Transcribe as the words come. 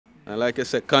And like I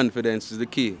said, confidence is the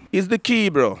key. It's the key,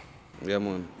 bro. Yeah,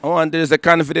 man. I want there's the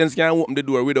confidence can open the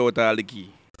door without all the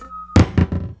key.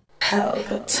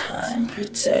 Pelpa time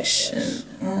protection.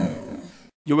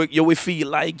 You will feel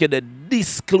like you're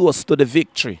this close to the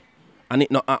victory and it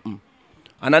not happen.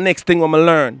 And the next thing I'm going to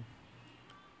learn,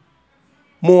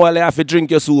 more you have to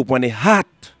drink your soup when it's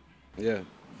hot. Yeah.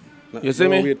 You see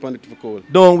me? Don't wait for it for cool.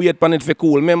 Don't wait for it for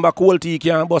cool. Remember, cold tea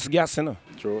can't bust gas, you know?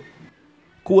 True.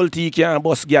 Cold tea can't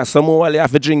bust gas. So more you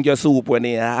have to drink your soup when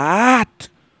it's hot.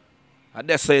 And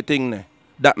that's the thing there.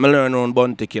 That I learn on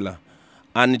Bounty Killer.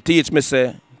 And it teach me,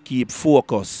 say, keep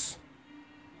focus.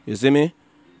 You see me?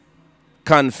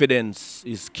 Confidence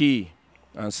is key.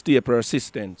 And stay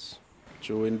persistent.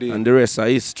 True indeed. And the rest are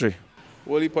history.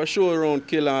 Well, if I show around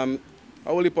KILLA,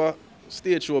 I will if I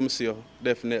stage show, I see you,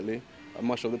 definitely. I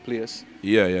mash up the place.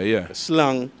 Yeah. The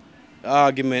slang, the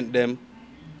argument, them,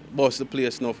 bust the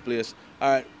place, enough place.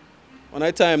 Alright, when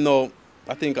I time now,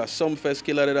 I think at some fest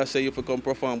KILLA that I say you for come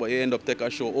perform, but you end up take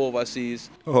a show overseas.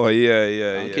 Oh,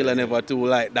 yeah. And KILLA never too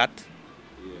like that.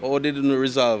 Yeah. Or they didn't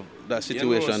resolve that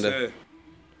situation, you know, there.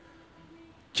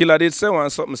 KILLA did say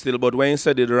something still, but when he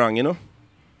said it wrong, you know?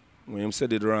 When he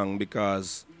said it wrong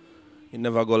because he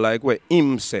never go like what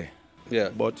him say. Yeah.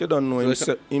 But you don't know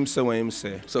him say what him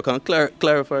say. So can you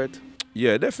clarify it?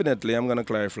 Yeah, definitely. I'm going to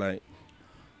clarify it.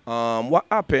 What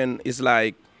happened is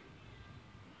like,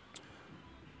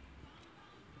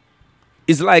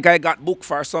 it's like I got booked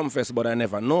for some fest, but I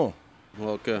never know.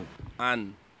 Okay.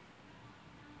 And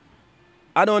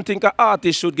I don't think an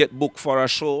artist should get booked for a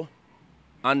show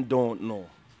and don't know.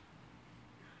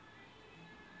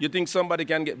 You think somebody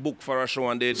can get booked for a show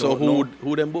and they don't know? So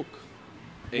who them book?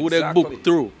 Exactly. Who they book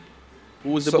through?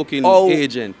 Who's the booking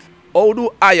agent? How do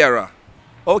IYARA?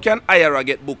 How can IYARA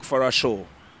get booked for a show?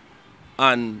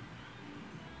 And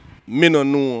me no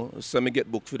know, so me get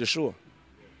booked for the show.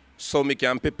 So me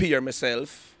can prepare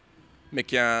myself. Me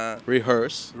can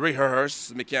rehearse. Me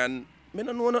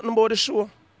no know nothing about the show.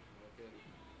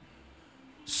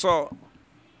 So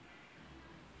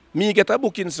me get a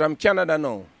bookings from Canada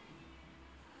now.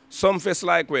 Some fest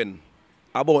like when?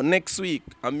 About next week,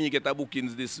 and me get a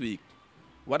bookings this week.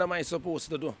 What am I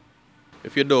supposed to do?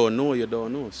 If you don't know, you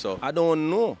don't know. So I don't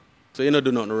know. So you don't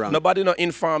do nothing wrong. Nobody not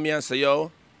inform me and say,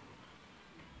 yo,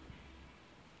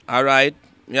 all right,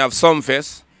 you have some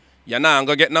fest. You're not going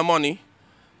to get no money,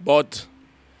 but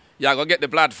you're going to get the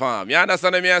platform. You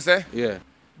understand what I say? Yeah.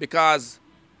 Because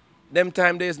them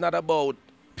time days not about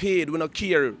paid. We don't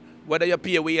care whether you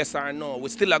pay with yes or no. We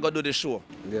still going to do the show.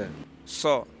 Yeah.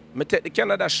 So, I take the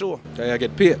Canada show. Can you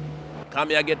get paid?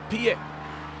 Can I get paid?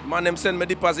 Man, them send me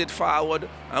deposit forward,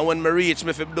 and when I reach,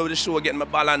 me do the show, get my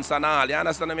balance and all. You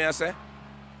understand what I say?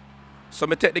 So,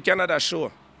 I take the Canada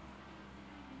show.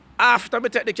 After I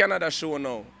take the Canada show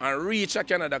now, and reach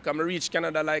Canada, because I reach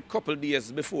Canada like a couple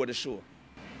days before the show.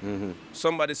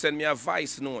 Somebody send me a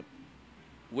voice note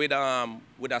with a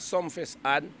Sumfest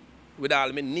ad, with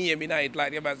all my name in it, like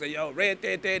everybody say, yo, Ray,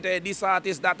 this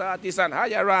artist, that artist, and how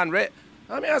you run, Ray?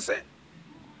 I say,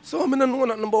 so I don't know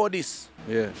nothing about this.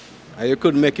 Yeah. And you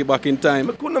couldn't make it back in time?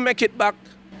 I couldn't make it back.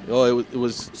 Oh, it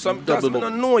was sometimes I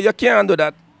don't know, you can't do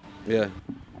that. Yeah.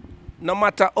 No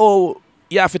matter how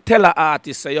you have to tell an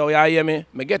artist, say, yo, you hear me?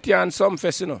 I get you on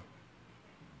Sumfest, you know.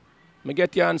 I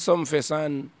get you on Sumfest,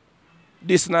 and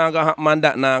this not gonna happen and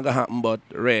that not gonna happen, but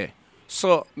Ray.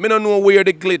 So, I don't know where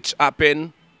the glitch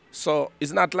happened. So,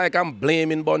 it's not like I'm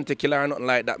blaming Bounty Killer or nothing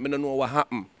like that. I don't know what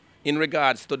happened in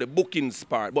regards to the bookings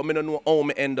part, but I don't know how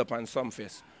I end up on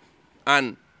Sumfest.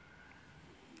 And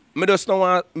I just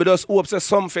hope that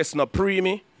Sumfest not pre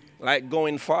me, like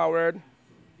going forward,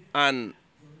 and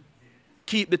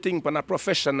keep the thing on a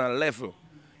professional level.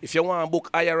 If you want to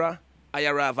book IYARA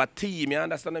have a team, you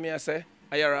understand what I say?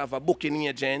 IYARA have a booking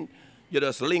agent. You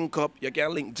just link up, you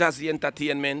can link Jazzy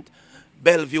Entertainment,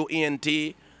 Bellevue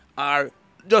ENT, or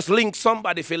just link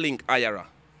somebody for link IYARA.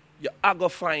 You are going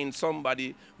to find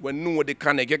somebody when know the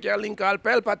connect. You can link all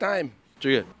Pelpa time.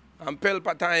 True. And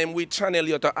Pelpa time, we channel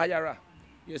you to IYARA.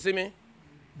 You see me?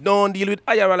 Don't deal with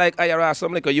IYARA like IYARA,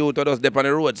 some like a youth or just dip on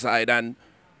the roadside. And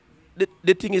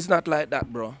the thing is not like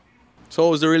that, bro. So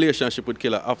how was the relationship with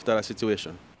KILLA after that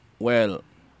situation? Well,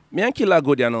 me and KILLA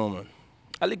good, you know, man.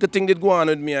 A little thing did go on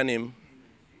with me and him.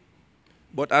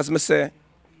 But as me say,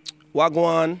 what go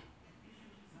on?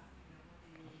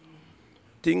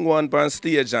 Thing go on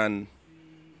stage and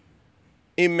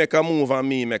him make a move and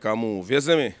me make a move. You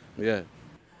see me? Yeah.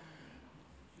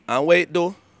 And wait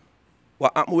though,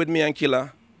 what happened with me and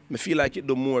KILLA, me feel like it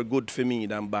do more good for me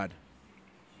than bad.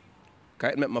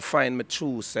 Because it make me find my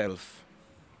true self.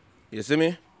 You see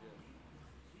me?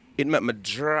 It make me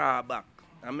draw back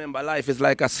I remember life is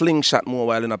like a slingshot more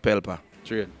while in a Pelpa.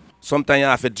 Straight. Sometimes you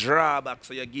have to draw back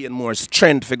so you gain more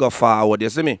strength to go forward, you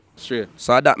see me? Straight.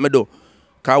 So that me do.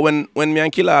 Because when me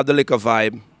and Killa have the liquor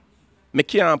vibe, me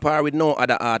can't par with no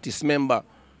other artist. Remember,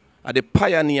 at the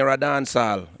pioneer of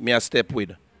dancehall, me a step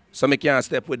with. So me can't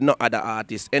step with no other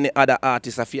artist. Any other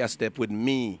artist have to step with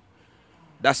me.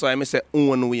 That's why I say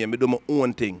own way, me do my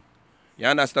own thing. You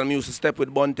understand? Me used to step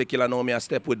with Bunte Killa, now me I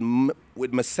step with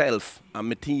myself and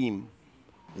my team.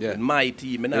 Yeah. With my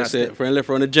team. You say from left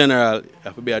from the general, you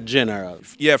have to be a general.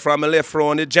 Yeah, from my left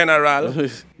from the general,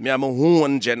 me am my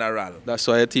own general. That's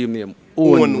why your team name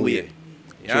Own way.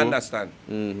 You True. understand?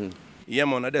 Yeah,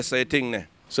 man, that's the thing there.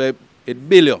 So it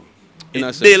build you.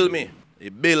 It build me.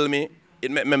 It build me.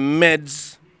 It make me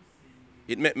meds.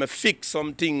 It make me fix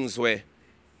some things where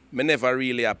me never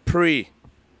really a pray.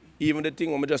 Even the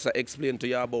thing when I just explain to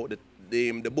you about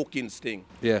the bookings thing.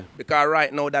 Yeah. Because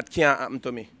right now that can't happen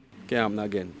to me. Can't happen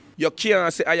again. You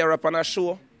can't say IYARA up on a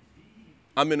show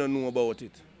and I don't know about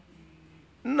it.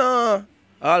 No.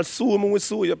 I'll sue me with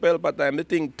sue you Pelpa time. The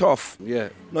thing tough. Yeah.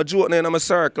 No joke in my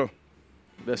circle.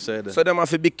 That's it. So them have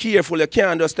to be careful. You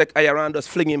can't just take IYARA and just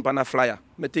fling him on a flyer.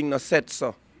 My thing no set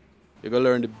so. You gotta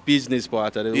learn the business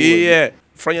part of the Yeah.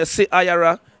 From you see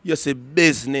IYARA, you see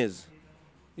business.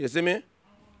 You see me?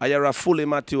 IYARA fully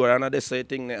mature and I say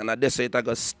thing and I say it I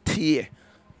go stay.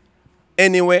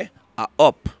 Anyway, I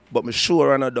up. But me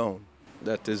sure I'm not down.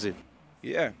 That is it.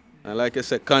 Yeah. And like I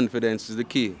said, confidence is the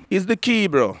key. It's the key,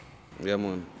 bro. Yeah,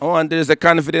 man. I want there's a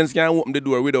confidence can open the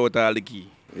door without all the key.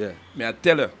 Yeah. May I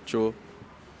tell you? True.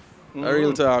 A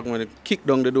real talk when you kick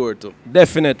down the door too.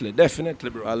 Definitely, definitely,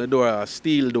 bro. All the door are a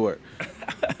steel door.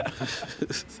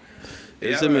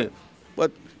 You see me?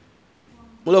 But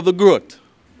I love the growth.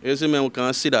 You see me? We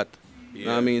can see that. You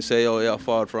know what I mean? Say, oh, you're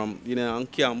far from, you know, on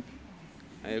camp.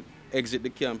 And you exit the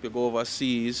camp, you go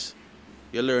overseas.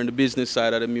 You learn the business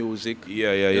side of the music.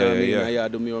 Yeah, You know what I mean? And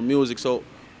you do your music. So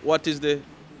what is the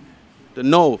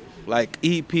now? Like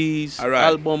EPs,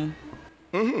 album?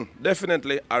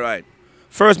 Definitely. All right.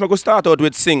 First, I'm going to start out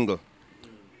with single.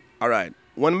 All right.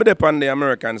 When I'm on the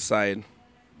American side,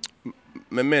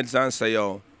 my mates and say,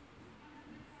 yo,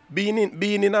 being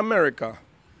in America,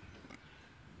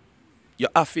 you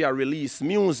have to release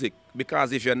music.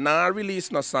 Because if you're not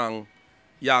release no song,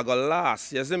 you're going to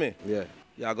last. You see me? Yeah.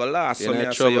 You're going to last. You're So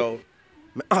I say, yo,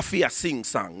 I have to sing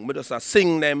song. I just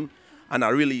sing them and I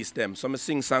release them. So I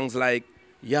sing songs like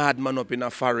Yard Man Up in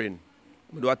a Foreign.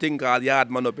 I do a thing called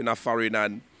Yard Man Up in a Foreign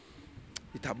and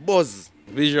it a buzz.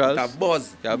 Visuals? It a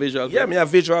buzz. Yeah, visual. Yeah, me have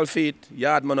visual feet.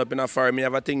 Yard Man Up in a Foreign. Me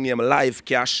have a thing named Live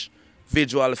Cash.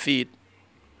 Visual feet.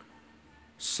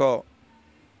 So,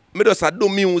 me just do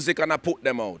music and I put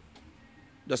them out.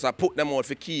 Just I put them out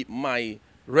to keep my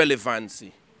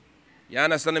relevancy. You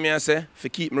understand me I say? To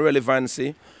keep my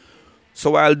relevancy.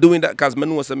 So while doing that, because I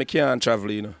know I can't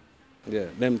travel, you know. Yeah,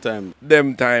 them time.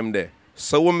 Them time there.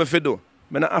 So what me do?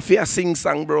 I have to sing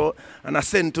song, bro. And I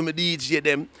send to my DJ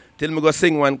them till me go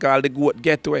sing one called The Goat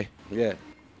Getaway. Yeah.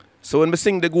 So when I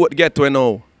sing The Goat Getaway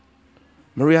now,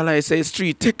 I realize say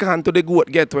street take on to The Goat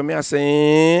Getaway. Me I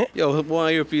say, Yo,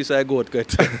 want your piece of goat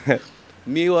get.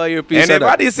 Me want your piece of that.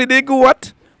 anybody see the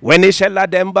goat? When the shell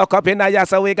of them buck up in a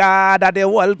yasa, we got that the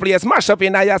whole place mash up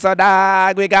in a yasa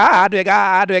dog. We got.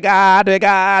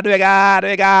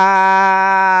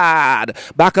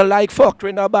 Buckle like fuck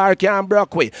in a bar can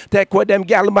broke way. Take with them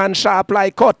gal man sharp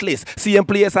like cutlass. Same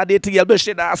place at the tail, but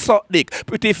shit a suck dick.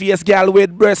 Pretty face gal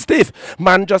with breast stiff.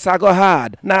 Man just a go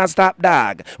hard, non-stop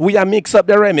dog. We a mix up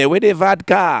the Remy with the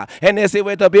vodka. And they say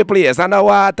wait up a place and the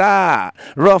water.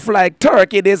 Rough like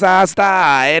turkey disaster.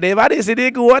 Anybody see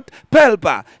the goat?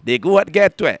 Pelpa. The goat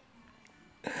get to it.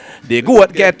 The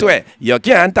goat get to it. You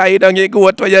can't tie down your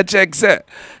goat to your check, sir.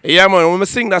 Yeah, man, when we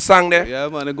sing that song there. Yeah,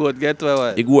 man, the goat get to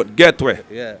it. The goat get to it.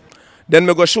 Yeah. Then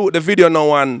we go shoot the video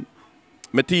now and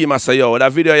my team I say, yo, that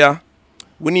video, yeah,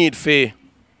 we need to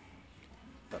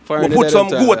put some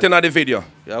goat in the video.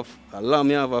 You have a lamb,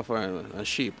 you have a foreign, and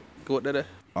sheep. Goat there.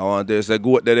 I want to say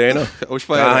goat there, you know. Which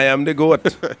fire? I am the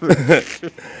goat.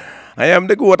 I am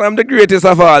the goat. I'm the greatest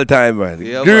of all time, man.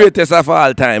 Yeah, greatest of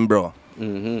all time, bro.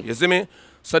 Mm-hmm. You see me?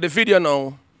 So the video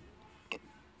now,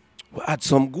 we had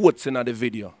some goats in the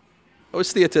video. Which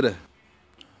state today?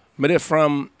 I'm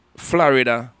from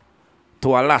Florida to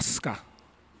Alaska.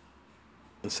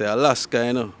 You say Alaska,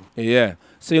 you know. Yeah.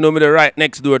 So you know me the right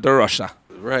next door to Russia.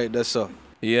 Right, that's so.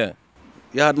 Yeah.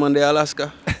 You had Monday,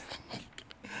 Alaska?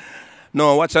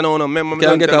 No, watch out now. Remember me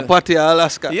Can get a party in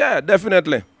Alaska? Yeah,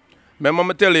 definitely. Remember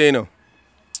me tell you, you know,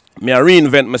 me I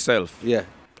reinvent myself. Yeah.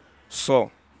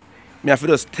 So, me have to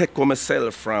just take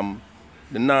myself from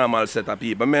the normal set of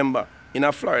people. Remember, in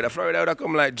a Florida would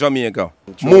come like Jamaica.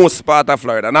 True. Most part of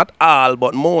Florida, not all,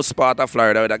 but most part of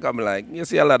Florida would come like, you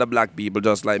see a lot of black people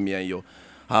just like me and you,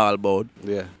 all about.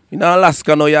 Yeah. In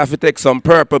Alaska now you have to take some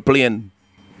purple plane.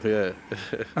 Yeah.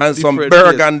 And some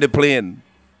burgundy plane.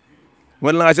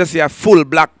 When I just see a full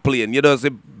black plane, you know,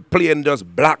 the plane just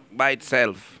black by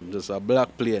itself. Just a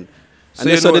black plane. So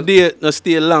and so the day no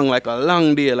stay long, like a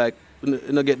long day, like you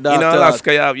know, get dark. In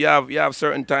Alaska you have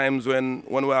certain times when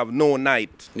we have no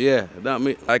night. Yeah, that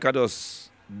mean like I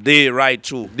just day right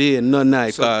through. Day, no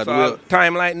night. So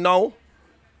time like now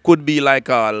could be like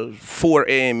 4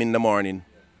 AM in the morning.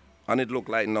 And it look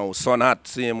like now, sun hot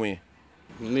same way.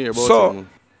 Near about so,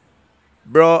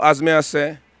 bro, as me I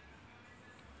say,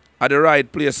 at the right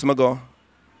place I go,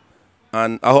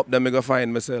 and I hope that I go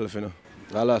find myself, you know.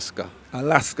 Alaska, I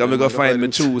go find my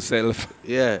true self.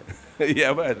 Yeah.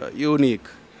 Yeah, man. Unique.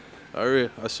 I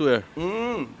swear.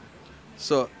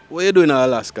 So, what you do in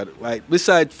Alaska? Like,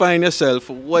 besides find yourself,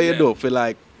 what you do for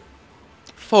like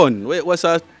fun? What's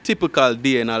a typical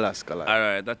day in Alaska like? All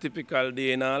right, a typical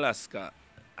day in Alaska.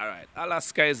 All right,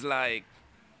 Alaska is like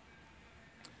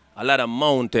a lot of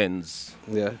mountains.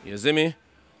 Yeah. You see me?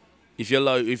 If you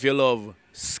love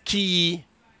ski,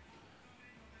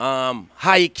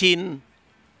 hiking,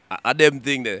 them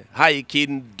thing there,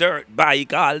 hiking, dirt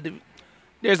bike,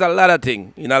 there's a lot of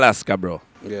things in Alaska, bro.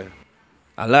 Yeah.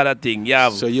 A lot of things. You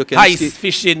have so you can ice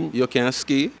fishing. You can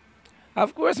ski?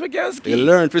 Of course we can ski. You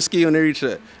learn to ski when you reach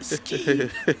there. Ski.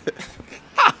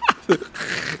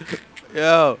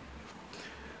 Yo.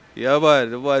 Yeah, man.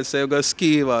 The boy say you go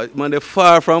ski, man. They're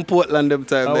far from Portland them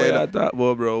time. How you talk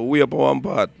about, bro? We up on one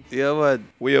part. Yeah, man.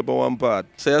 We up on one part.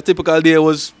 So your typical day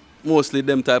was mostly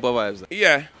them type of vibes?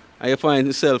 Yeah. And you find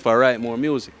yourself to write more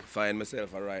music? Find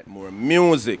myself to write more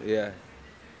music. Yeah.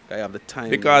 I have the time.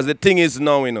 Because the thing is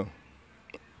now, you know,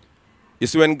 you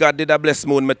see when God did bless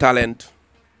me with my talent,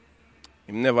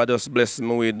 He never just blessed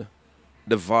me with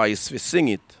the voice to sing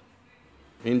it.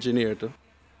 Engineer too.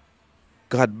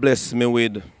 God bless me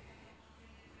with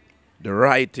the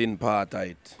writing part of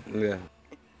it. Yeah.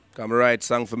 Because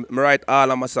I write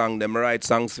all of my songs, I write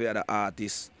songs for the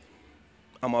artists.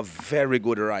 I'm a very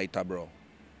good writer, bro.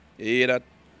 You hear that?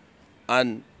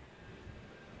 And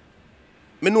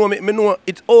me know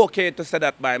it's okay to say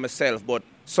that by myself, but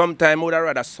sometimes I would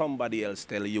rather somebody else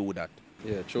tell you that.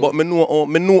 Yeah, true. But me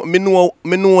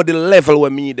know the level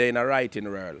where me there in a writing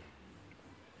world.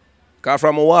 Because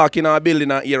from walking in a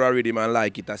building and hear a rhythm and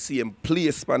like it, I see him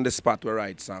place on the spot where I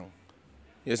write song.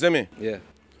 You see me? Yeah.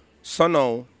 So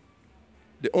now,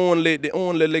 the only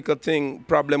little thing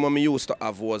problem I used to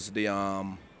have was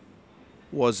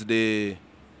the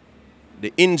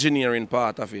engineering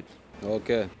part of it.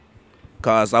 Okay.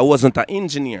 Cause I wasn't an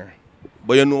engineer.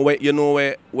 But you know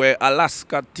where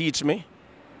Alaska teach me?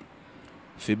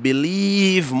 If you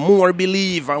believe, more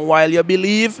believe, and while you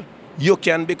believe, you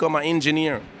can become an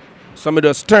engineer. Somebody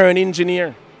just turn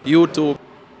engineer. YouTube.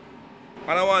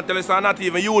 And I want to tell you, it's not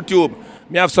even YouTube.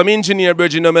 Me have some engineer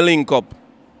bridging them a link up.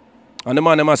 And the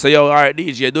man them say, yo, all right,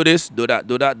 DJ, do this, do that,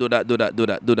 do that, do that, do that, do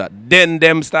that, do that. Then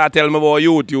them start telling me about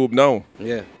YouTube now.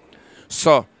 Yeah.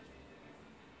 So,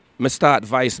 me start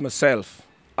voice myself.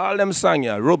 All them song,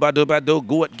 yeah, rubber dubba do,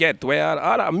 goat get, where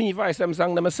all of me voice them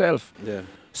song them myself. Yeah.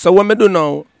 So what me do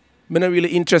now, me not really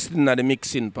interested in the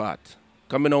mixing part.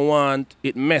 Because I don't want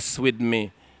it mess with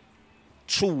me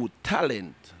true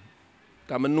talent.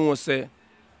 Because I know say,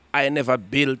 I never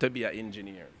built to be an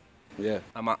engineer. Yeah.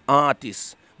 I'm an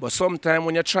artist. But sometimes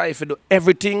when you try to do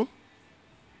everything,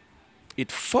 it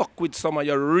fuck with some of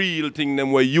your real thing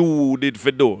them where you did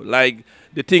for do. Like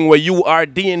the thing where you are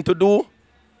doing to do,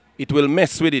 it will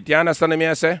mess with it. You understand me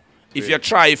I say? If you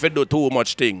try to do too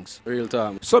much things. Real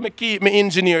time. So me keep me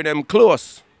engineer them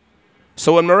close.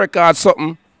 So when I record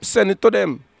something, send it to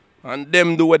them. And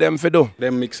them do what them for do.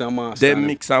 Them mix and master. Them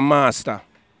mix and master.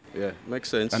 Yeah, makes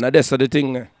sense. And that's the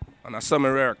thing. And that's some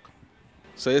work.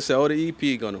 So you say how the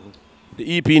EP gonna?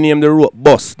 The EP named The Rope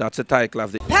Bus. That's the title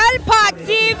of the Pelpa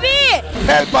TV!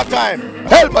 Pelpa time!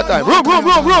 Pelpa time! Room!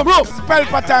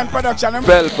 Pelpa time production.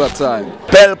 Pelpa time.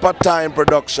 Pelpa time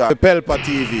production. Pelpa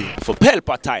TV. For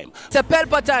Pelpa time. It's a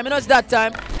Pelpa time, you know it's that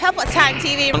time. Pelpa time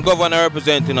TV. I'm governor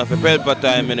representing of Pelpa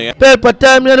time, you know. Pelpa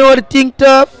time, you know what the thing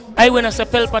tough? I when I say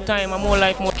Pelpa time, I'm more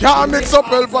like more. Can't mix up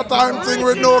Pelpa time thing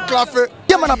with no coffee.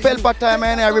 Yeah, man, a Pelpa time,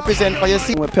 and I represent for you.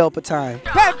 See, with Pelpa time.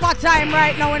 Pelpa time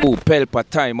right now. Oh, Pelpa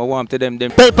time, I want to them.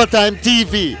 Pelpa time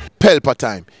TV. Pelpa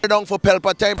time. Down for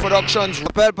Pelpa time productions.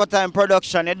 Pelpa time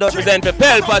production, it does Present for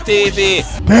Pelpa TV.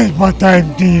 Pelpa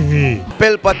time TV.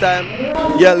 Pelpa time.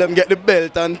 Yeah, let them get the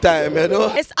belt on time, you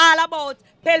know. It's all about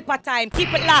Pelpa time.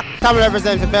 Keep it locked. Come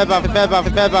represent for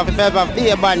Pelpa, be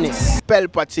a badness.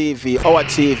 Pelpa TV, our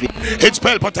TV. It's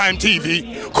Pelpa Time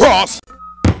TV. Cross.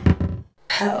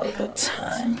 Pelpa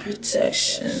time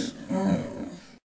protection.